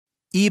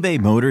eBay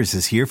Motors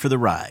is here for the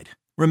ride.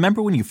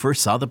 Remember when you first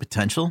saw the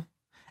potential?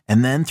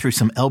 And then through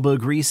some elbow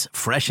grease,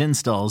 fresh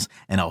installs,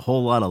 and a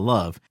whole lot of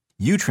love,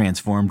 you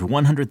transformed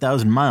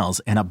 100,000 miles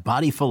and a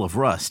body full of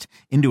rust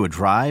into a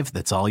drive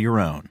that's all your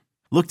own.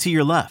 Look to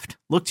your left.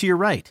 Look to your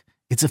right.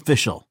 It's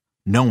official.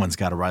 No one's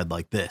got a ride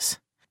like this.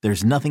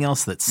 There's nothing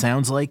else that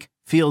sounds like,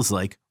 feels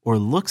like, or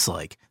looks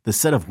like the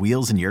set of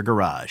wheels in your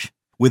garage.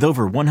 With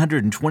over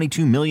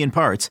 122 million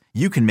parts,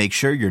 you can make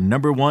sure your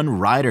number one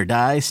ride or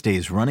die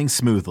stays running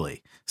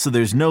smoothly. So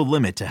there's no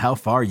limit to how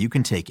far you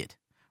can take it.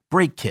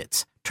 Brake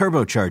kits,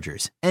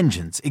 turbochargers,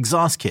 engines,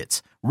 exhaust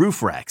kits,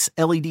 roof racks,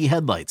 LED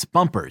headlights,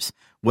 bumpers,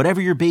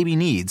 whatever your baby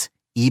needs,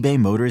 eBay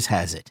Motors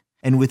has it.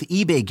 And with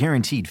eBay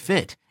Guaranteed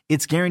Fit,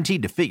 it's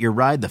guaranteed to fit your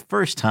ride the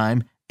first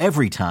time,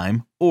 every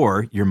time,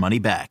 or your money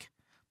back.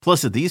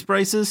 Plus at these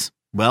prices,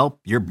 well,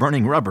 you're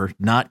burning rubber,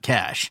 not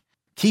cash.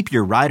 Keep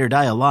your ride or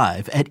die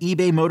alive at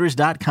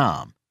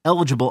ebaymotors.com.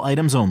 Eligible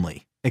items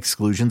only.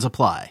 Exclusions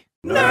apply.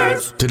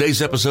 Nerds!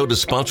 Today's episode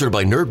is sponsored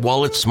by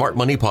NerdWallet's Smart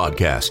Money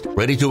Podcast.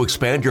 Ready to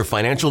expand your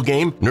financial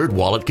game?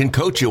 NerdWallet can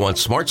coach you on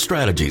smart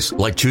strategies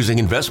like choosing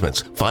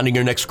investments, finding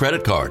your next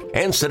credit card,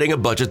 and setting a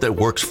budget that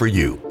works for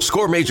you.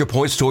 Score major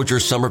points towards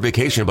your summer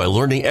vacation by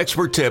learning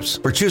expert tips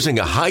for choosing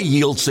a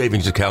high-yield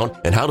savings account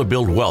and how to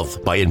build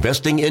wealth by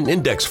investing in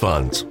index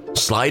funds.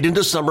 Slide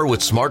into summer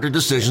with smarter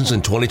decisions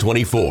in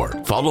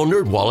 2024. Follow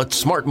NerdWallet's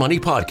Smart Money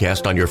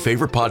Podcast on your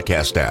favorite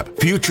podcast app.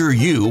 Future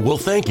you will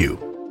thank you.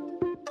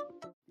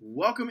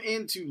 Welcome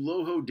into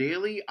Loho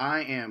Daily. I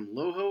am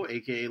Loho,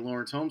 aka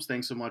Lawrence Holmes.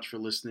 Thanks so much for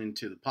listening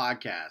to the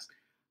podcast.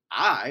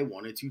 I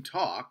wanted to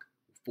talk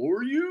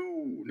for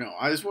you. No,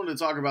 I just wanted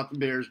to talk about the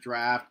Bears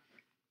draft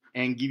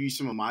and give you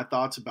some of my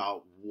thoughts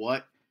about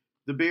what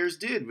the Bears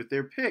did with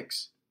their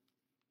picks.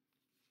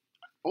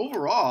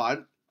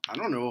 Overall, I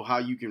don't know how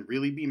you can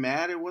really be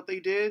mad at what they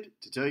did,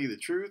 to tell you the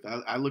truth.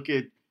 I look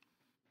at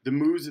the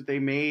moves that they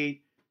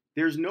made.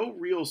 There's no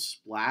real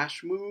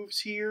splash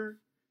moves here.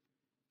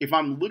 If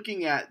I'm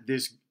looking at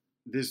this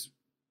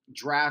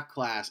draft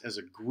class as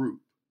a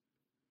group,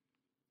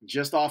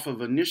 just off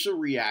of initial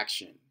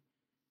reaction,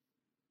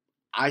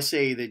 I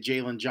say that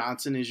Jalen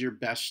Johnson is your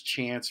best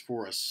chance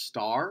for a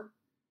star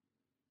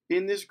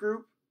in this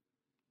group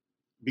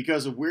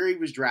because of where he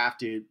was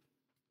drafted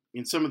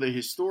and some of the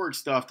historic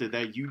stuff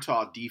that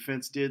Utah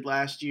defense did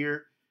last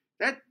year.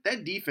 That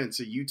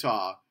defense at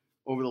Utah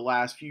over the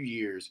last few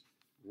years,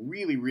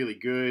 really, really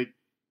good,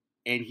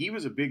 and he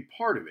was a big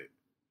part of it.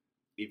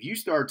 If you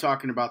start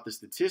talking about the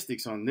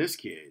statistics on this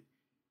kid,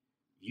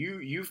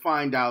 you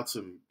find out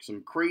some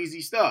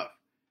crazy stuff,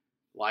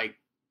 like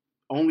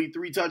only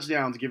 3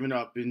 touchdowns given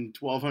up in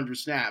 1,200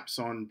 snaps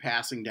on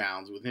passing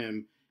downs with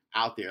him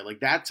out there. Like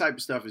that type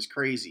of stuff is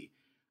crazy.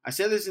 I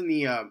said this in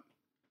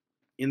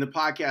the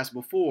podcast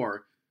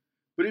before,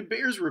 but it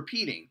bears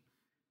repeating.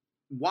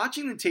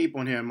 Watching the tape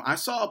on him, I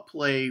saw a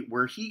play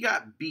where he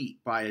got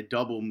beat by a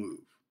double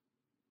move.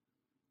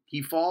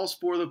 He falls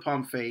for the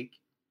pump fake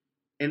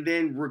and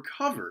then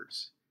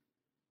recovers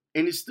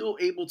and is still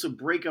able to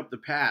break up the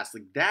pass.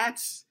 Like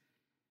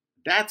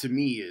that to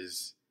me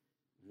is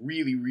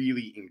really,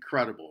 really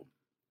incredible.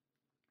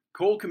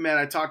 Cole Kmet,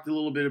 I talked a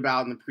little bit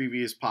about in the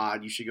previous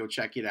pod. You should go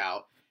check it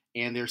out.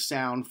 And there's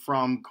sound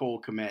from Cole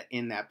Kmet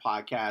in that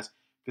podcast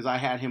because I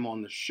had him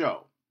on the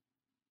show.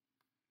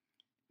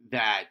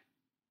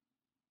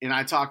 And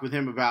I talked with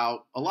him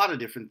about a lot of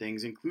different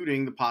things,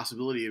 including the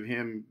possibility of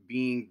him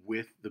being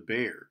with the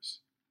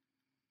Bears.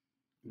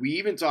 We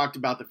even talked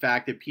about the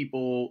fact that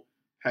people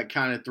had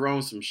kind of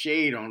thrown some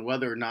shade on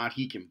whether or not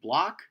he can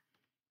block,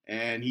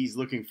 and he's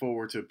looking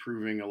forward to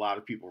proving a lot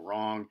of people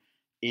wrong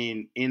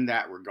in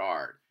that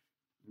regard.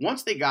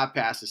 Once they got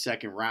past the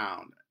second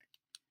round,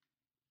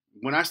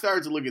 when I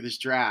started to look at this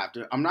draft,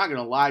 I'm not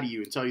going to lie to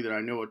you and tell you that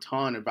I know a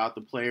ton about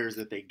the players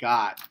that they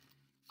got.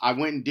 I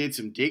went and did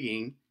some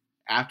digging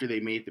after they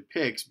made the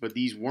picks, but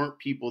these weren't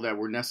people that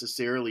were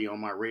necessarily on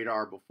my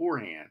radar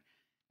beforehand.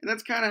 And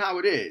that's kind of how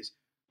it is.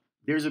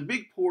 There's a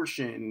big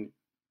portion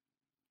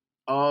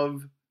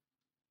of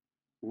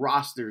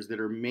rosters that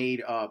are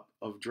made up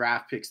of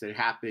draft picks that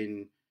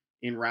happen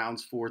in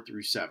rounds 4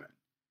 through 7.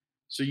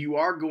 So you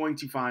are going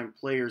to find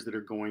players that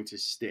are going to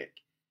stick.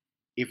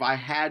 If I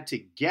had to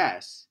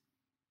guess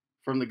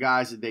from the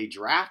guys that they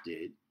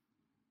drafted,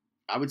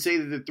 I would say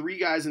that the 3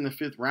 guys in the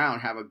 5th round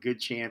have a good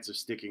chance of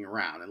sticking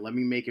around. And let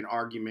me make an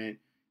argument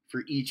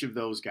for each of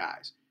those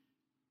guys.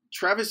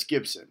 Trevis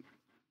Gibson,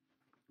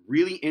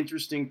 really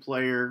interesting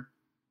player.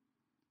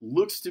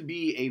 Looks to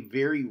be a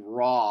very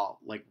raw,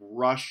 like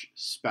rush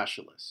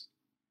specialist.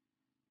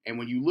 And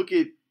when you look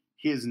at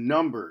his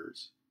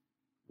numbers,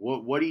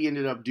 what he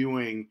ended up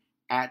doing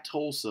at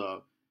Tulsa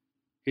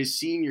his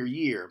senior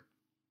year,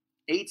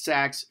 8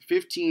 sacks,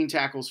 15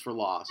 tackles for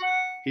loss.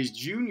 His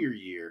junior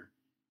year,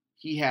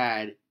 he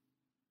had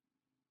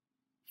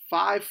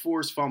 5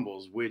 forced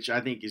fumbles, which I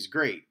think is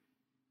great.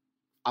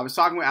 I was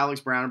talking with Alex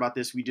Brown about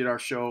this. We did our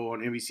show on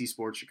NBC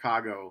Sports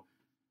Chicago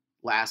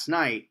last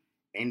night.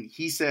 And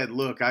he said,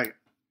 look,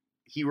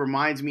 he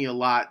reminds me a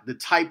lot. The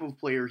type of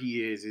player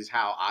he is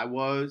how I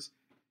was,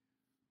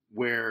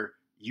 where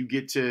you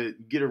get to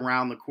get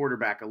around the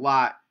quarterback a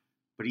lot.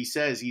 But he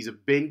says he's a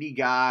bendy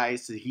guy,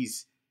 so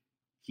he's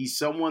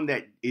someone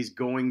that is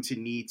going to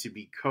need to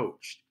be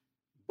coached.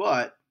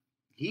 But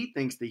he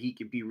thinks that he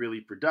could be really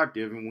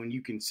productive. And when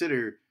you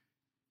consider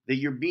that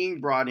you're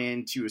being brought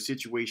into a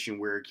situation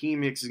where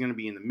Akeem Hicks is going to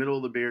be in the middle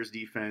of the Bears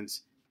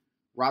defense,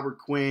 Robert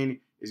Quinn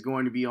is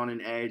going to be on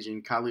an edge,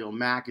 and Khalil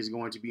Mack is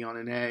going to be on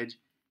an edge,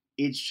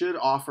 it should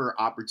offer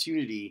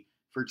opportunity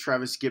for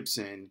Trevis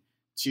Gipson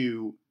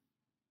to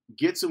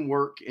get some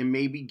work and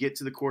maybe get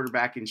to the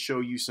quarterback and show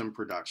you some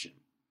production.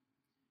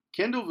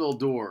 Kindle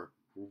Vildor,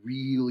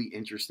 really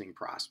interesting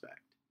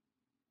prospect.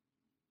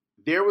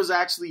 There was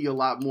actually a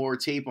lot more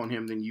tape on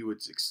him than you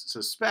would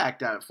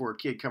suspect for a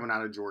kid coming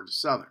out of Georgia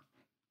Southern.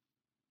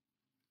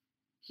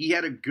 He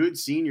had a good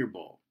Senior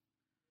Bowl.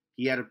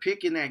 He had a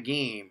pick in that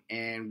game,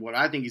 and what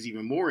I think is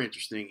even more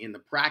interesting, in the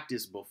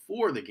practice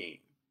before the game,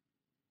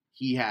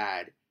 he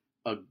had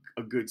a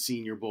good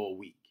Senior Bowl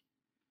week.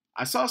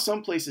 I saw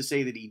some places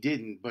say that he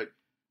didn't, but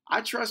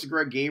I trust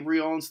Greg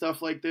Gabriel and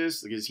stuff like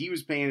this because he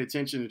was paying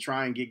attention to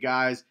try and get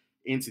guys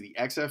into the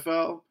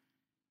XFL,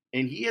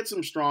 and he had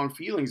some strong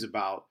feelings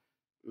about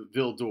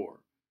Vildor.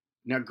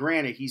 Now,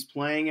 granted, he's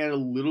playing at a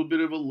little bit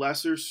of a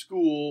lesser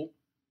school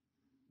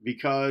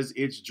because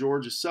it's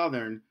Georgia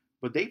Southern,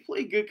 but they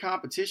played good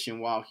competition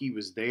while he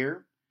was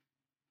there.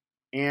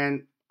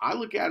 And I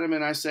look at him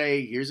and I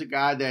say, here's a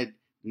guy that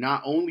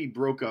not only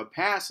broke up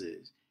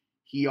passes,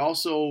 he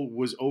also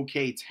was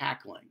okay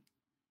tackling.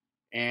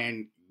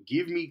 And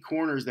give me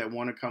corners that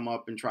want to come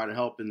up and try to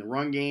help in the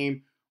run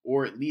game,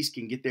 or at least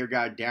can get their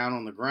guy down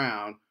on the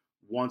ground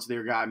once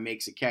their guy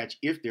makes a catch,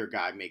 if their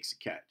guy makes a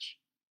catch.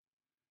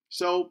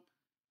 So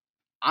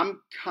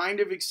I'm kind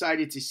of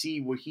excited to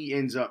see what he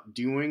ends up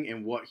doing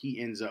and what he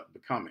ends up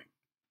becoming.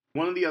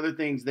 One of the other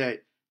things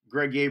that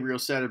Greg Gabriel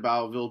said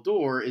about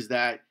Vildor is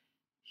that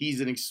he's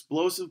an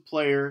explosive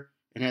player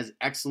and has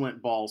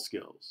excellent ball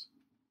skills.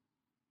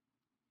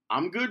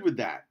 I'm good with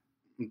that.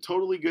 I'm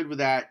totally good with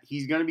that.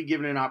 He's going to be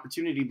given an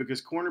opportunity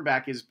because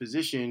cornerback is a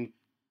position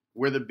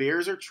where the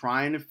Bears are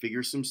trying to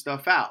figure some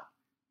stuff out.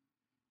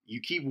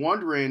 You keep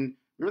wondering,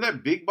 remember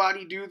that big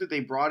body dude that they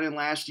brought in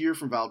last year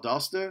from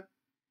Valdosta?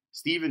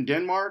 Steven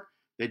Denmark,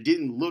 that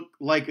didn't look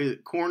like a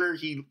corner.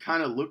 He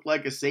kind of looked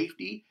like a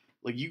safety.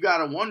 Like, you got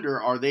to wonder,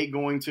 are they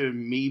going to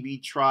maybe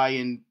try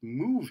and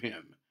move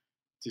him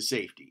to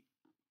safety?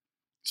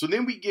 So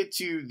then we get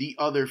to the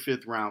other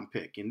 5th round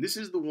pick. And this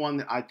is the one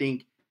that I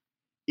think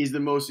is the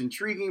most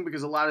intriguing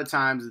because a lot of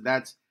times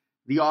that's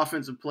the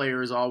offensive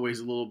player is always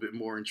a little bit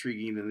more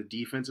intriguing than the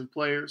defensive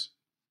players.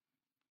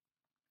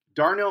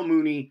 Darnell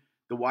Mooney,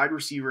 the wide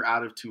receiver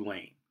out of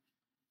Tulane.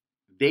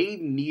 They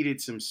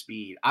needed some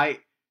speed.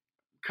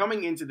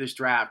 Coming into this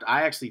draft,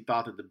 I actually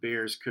thought that the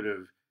Bears could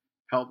have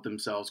helped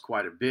themselves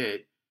quite a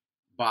bit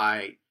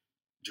by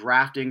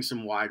drafting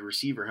some wide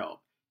receiver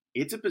help.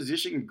 It's a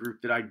position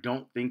group that I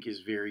don't think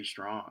is very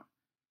strong.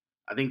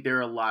 I think there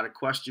are a lot of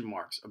question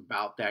marks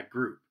about that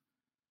group.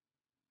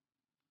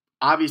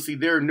 Obviously,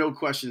 there are no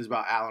questions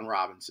about Allen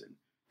Robinson.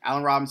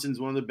 Allen Robinson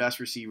is one of the best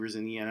receivers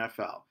in the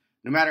NFL,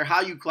 no matter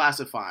how you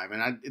classify him.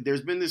 And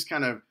there's been this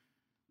kind of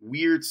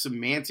weird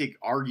semantic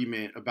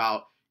argument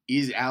about,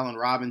 is Allen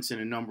Robinson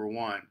a number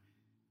one?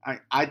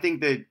 I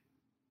think that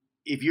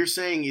if you're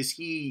saying, is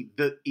he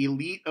the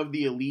elite of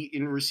the elite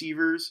in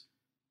receivers?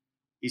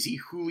 Is he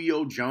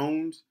Julio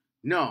Jones?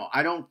 No,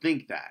 I don't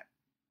think that.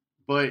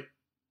 But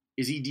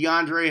is he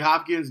DeAndre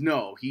Hopkins?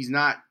 No, he's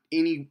not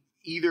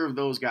either of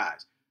those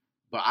guys.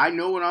 But I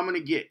know what I'm going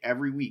to get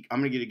every week. I'm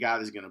going to get a guy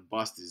that's going to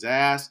bust his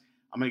ass.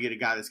 I'm going to get a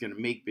guy that's going to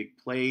make big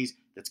plays,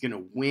 that's going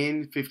to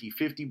win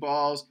 50-50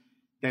 balls,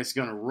 that's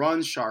going to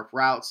run sharp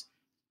routes,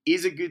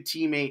 is a good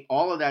teammate,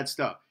 all of that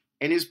stuff,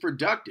 and is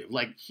productive.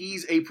 Like,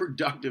 he's a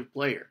productive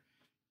player.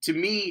 To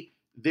me,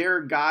 there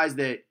are guys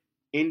that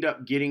end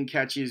up getting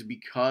catches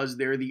because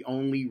they're the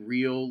only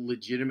real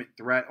legitimate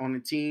threat on the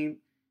team.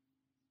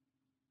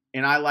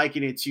 And I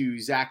liken it to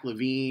Zach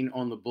LaVine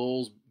on the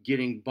Bulls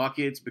getting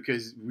buckets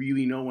because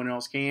really no one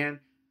else can.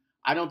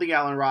 I don't think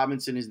Allen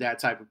Robinson is that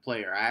type of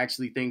player. I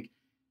actually think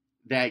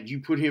that you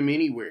put him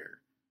anywhere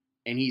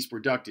and he's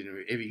productive.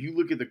 If you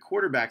look at the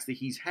quarterbacks that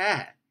he's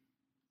had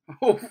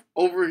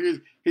over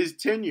his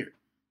tenure,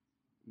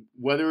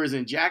 whether it was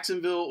in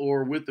Jacksonville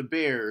or with the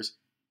Bears,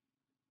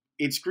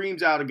 it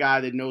screams out a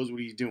guy that knows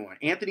what he's doing.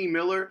 Anthony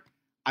Miller,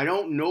 I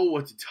don't know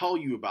what to tell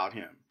you about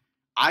him.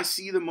 I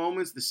see the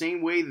moments the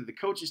same way that the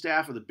coaching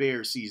staff of the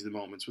Bears sees the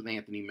moments with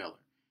Anthony Miller.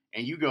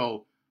 And you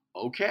go,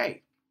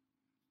 okay,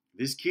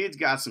 this kid's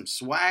got some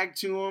swag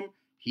to him.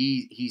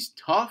 He's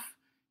tough.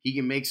 He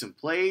can make some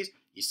plays.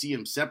 You see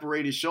him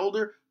separate his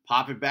shoulder,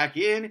 pop it back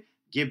in,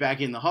 get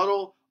back in the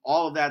huddle,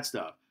 all of that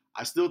stuff.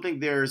 I still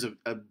think there's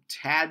a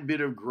tad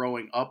bit of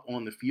growing up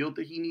on the field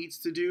that he needs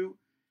to do,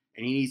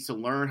 and he needs to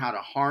learn how to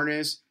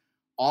harness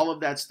all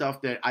of that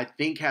stuff that I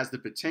think has the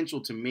potential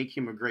to make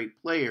him a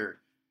great player,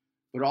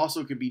 but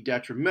also could be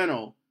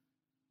detrimental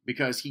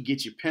because he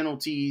gets you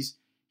penalties.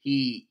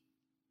 He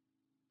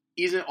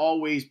isn't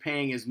always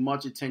paying as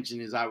much attention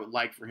as I would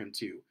like for him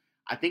to.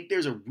 I think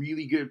there's a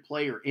really good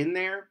player in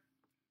there.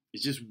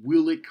 It's just,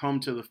 will it come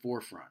to the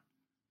forefront?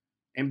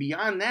 And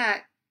beyond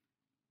that,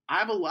 I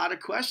have a lot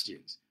of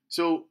questions.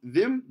 So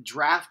them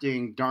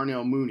drafting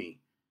Darnell Mooney,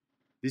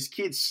 this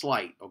kid's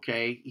slight,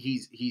 okay?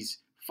 He's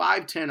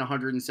 5'10",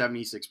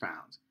 176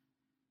 pounds.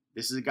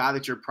 This is a guy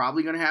that you're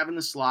probably going to have in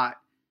the slot.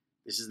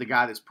 This is the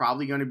guy that's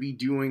probably going to be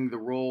doing the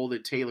role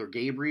that Taylor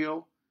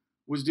Gabriel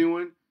was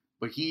doing,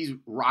 but he's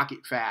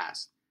rocket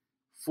fast.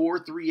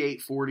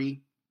 4.38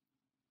 40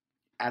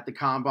 at the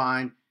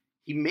combine.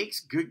 He makes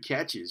good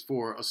catches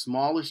for a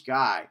smallish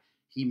guy.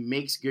 He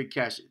makes good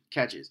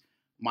catches.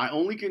 My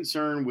only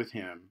concern with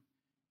him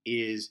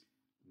is,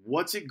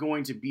 what's it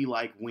going to be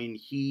like when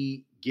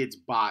he gets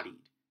bodied?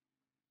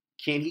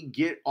 Can he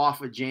get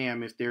off a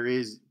jam if there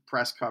is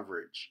press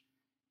coverage?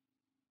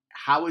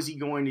 How is he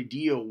going to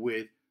deal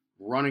with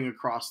running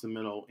across the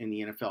middle in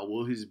the NFL?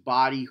 Will his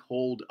body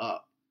hold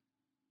up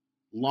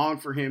long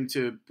for him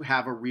to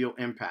have a real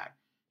impact?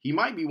 He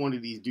might be one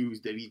of these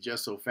dudes that he's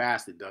just so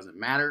fast it doesn't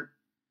matter.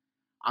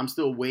 I'm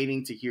still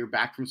waiting to hear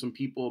back from some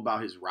people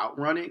about his route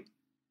running,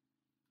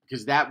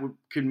 because that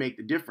could make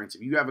the difference.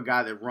 If you have a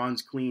guy that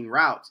runs clean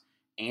routes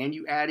and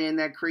you add in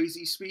that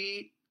crazy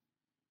speed,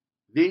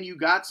 then you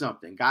got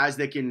something. Guys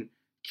that can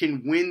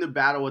win the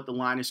battle at the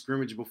line of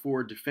scrimmage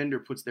before a defender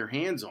puts their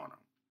hands on them,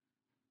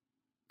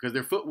 because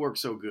their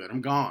footwork's so good.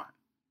 I'm gone.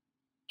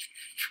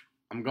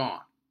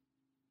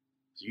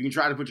 So you can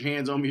try to put your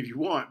hands on me if you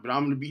want, but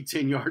I'm going to be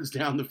 10 yards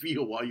down the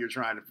field while you're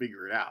trying to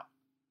figure it out.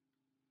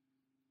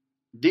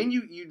 Then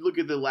you look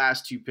at the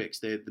last two picks.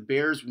 The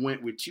Bears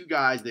went with two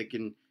guys that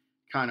can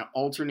kind of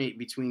alternate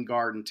between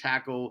guard and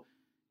tackle,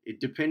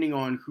 depending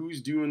on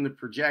who's doing the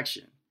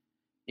projection,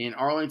 in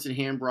Arlington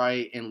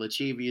Hambright and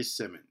Lachavious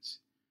Simmons.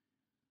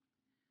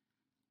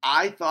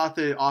 I thought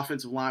the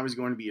offensive line was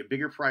going to be a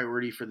bigger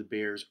priority for the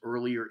Bears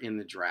earlier in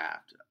the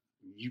draft.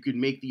 You could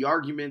make the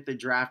argument that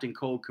drafting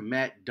Cole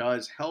Kmet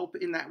does help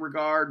in that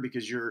regard,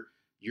 because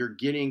you're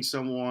getting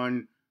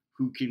someone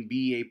who can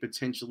be a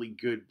potentially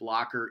good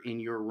blocker in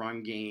your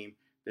run game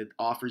that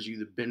offers you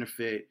the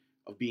benefit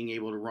of being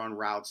able to run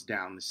routes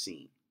down the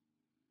seam.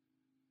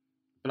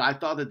 But I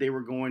thought that they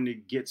were going to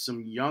get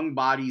some young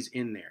bodies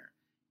in there.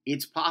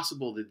 It's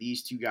possible that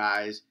these two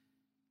guys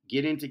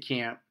get into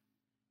camp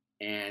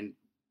and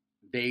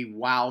they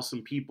wow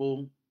some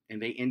people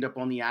and they end up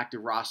on the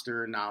active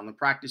roster, not on the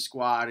practice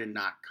squad, and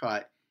not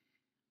cut.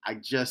 I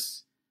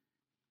just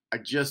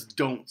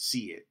don't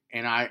see it.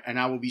 And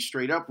I will be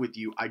straight up with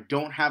you. I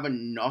don't have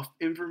enough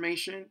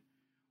information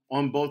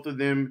on both of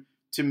them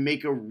to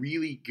make a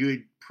really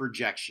good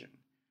projection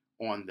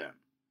on them.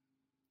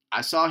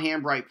 I saw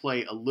Hambright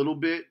play a little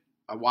bit.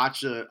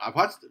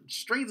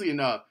 Strangely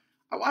enough,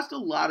 I watched a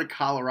lot of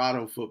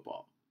Colorado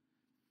football.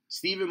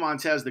 Steven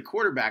Montez, the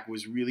quarterback,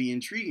 was really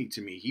intriguing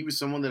to me. He was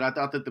someone that I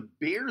thought that the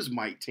Bears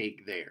might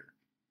take there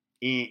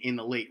in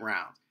the late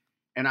rounds.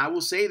 And I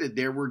will say that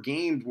there were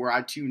games where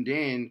I tuned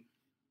in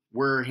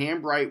where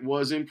Hambright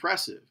was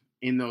impressive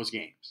in those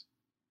games.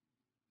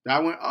 I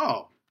went,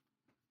 oh,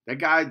 that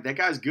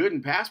guy's good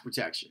in pass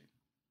protection.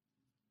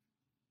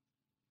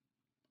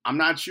 I'm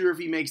not sure if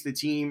he makes the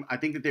team. I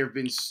think that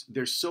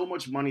there's so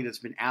much money that's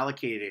been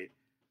allocated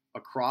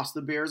across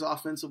the Bears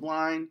offensive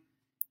line.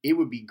 It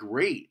would be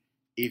great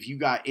if you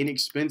got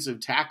inexpensive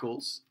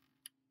tackles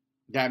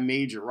that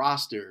made your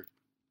roster.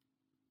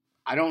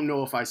 I don't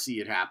know if I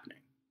see it happening.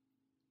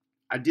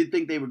 I did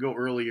think they would go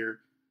earlier,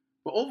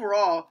 but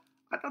overall,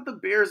 I thought the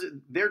Bears,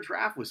 their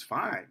draft was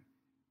fine.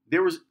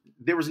 There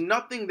was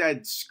nothing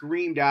that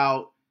screamed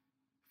out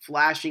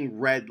flashing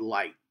red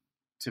light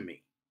to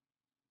me.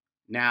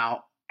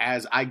 Now,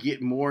 as I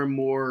get more and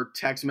more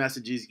text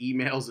messages,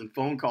 emails, and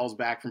phone calls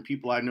back from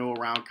people I know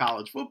around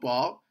college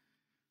football,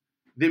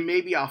 then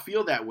maybe I'll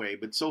feel that way.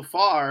 But so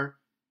far,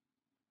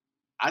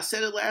 I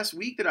said it last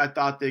week that I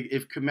thought that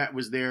if Kmet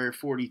was there at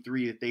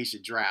 43, that they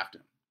should draft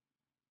him.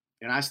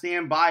 And I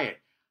stand by it.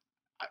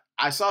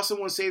 I saw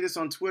someone say this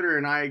on Twitter,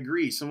 and I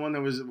agree. Someone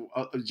that was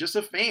just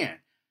a fan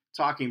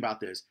talking about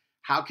this.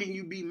 How can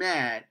you be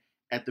mad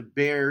at the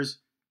Bears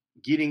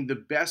getting the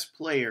best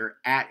player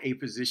at a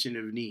position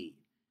of need?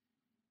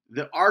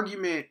 The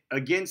argument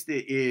against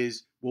it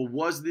is, well,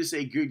 was this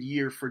a good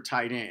year for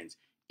tight ends?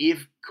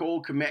 If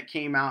Cole Kmet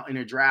came out in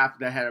a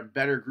draft that had a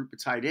better group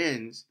of tight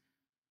ends,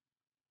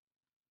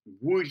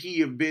 would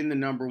he have been the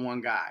number one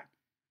guy?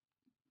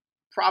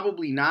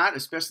 Probably not,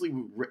 especially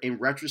in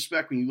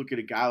retrospect when you look at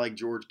a guy like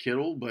George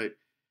Kittle. But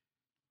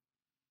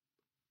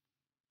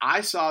I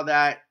saw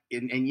that,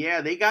 and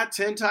yeah, they got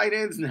 10 tight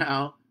ends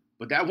now,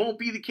 but that won't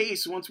be the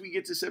case once we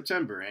get to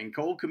September. And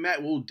Cole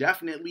Kmet will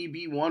definitely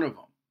be one of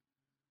them.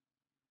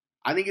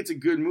 I think it's a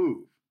good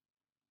move.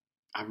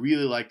 I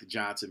really like the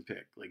Johnson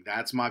pick. Like,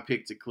 that's my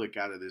pick to click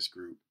out of this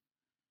group.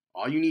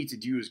 All you need to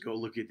do is go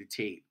look at the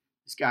tape.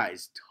 This guy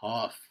is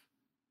tough.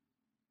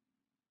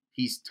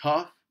 He's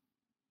tough.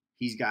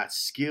 He's got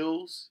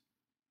skills.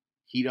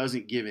 He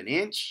doesn't give an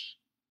inch.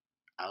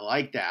 I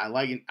like that. I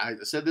like it. I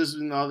said this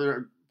in the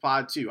other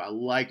pod too. I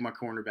like my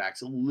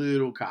cornerbacks a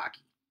little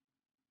cocky.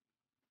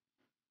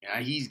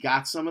 And he's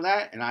got some of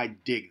that, and I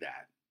dig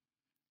that.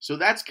 So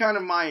that's kind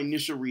of my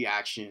initial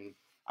reaction.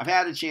 I've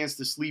had a chance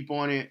to sleep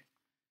on it,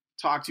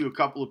 talk to a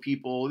couple of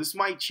people. This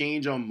might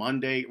change on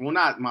Monday. Well,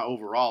 not my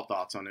overall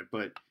thoughts on it,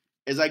 but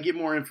as I get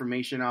more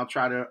information, I'll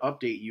try to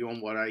update you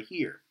on what I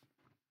hear.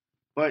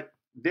 But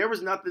there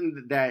was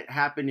nothing that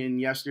happened in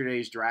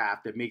yesterday's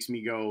draft that makes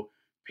me go,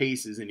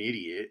 Pace is an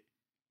idiot.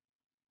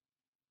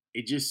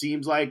 It just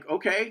seems like,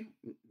 okay,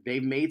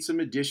 they've made some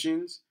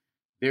additions.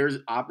 There's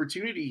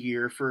opportunity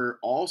here for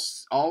all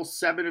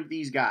 7 of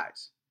these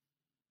guys.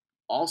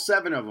 All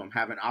 7 of them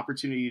have an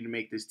opportunity to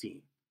make this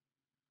team.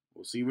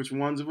 We'll see which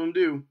ones of them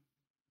do.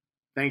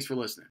 Thanks for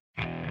listening.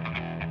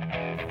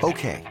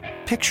 Okay,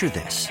 picture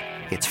this.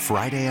 It's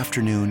Friday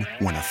afternoon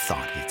when a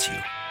thought hits you.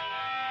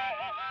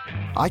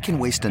 I can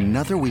waste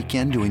another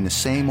weekend doing the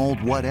same old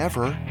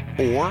whatever,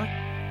 or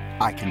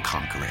I can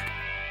conquer it.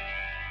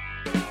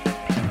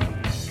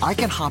 I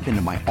can hop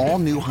into my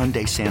all-new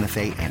Hyundai Santa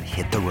Fe and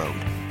hit the road.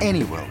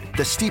 Any road.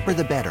 The steeper,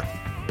 the better.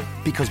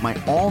 Because my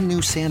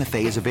all-new Santa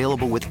Fe is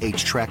available with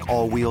H-Track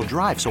all-wheel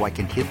drive, so I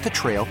can hit the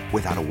trail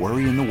without a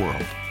worry in the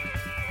world.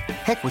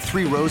 Heck, with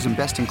 3 rows and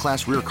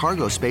best-in-class rear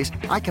cargo space,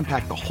 I can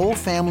pack the whole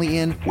family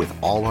in with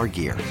all our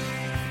gear.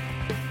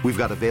 We've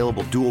got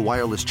available dual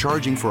wireless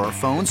charging for our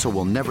phones, so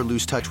we'll never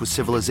lose touch with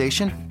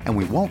civilization, and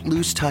we won't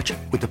lose touch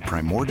with the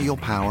primordial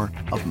power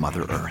of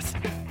Mother Earth.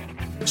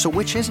 So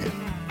which is it?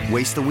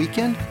 Waste the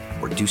weekend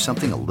or do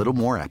something a little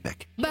more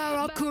epic?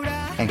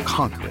 And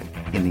conquer it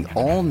in the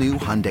all-new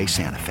Hyundai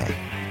Santa Fe.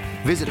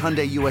 Visit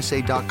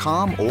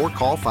HyundaiUSA.com or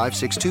call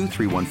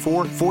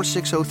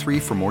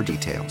 562-314-4603 for more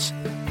details.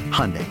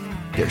 Hyundai,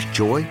 there's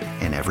joy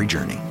in every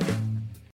journey.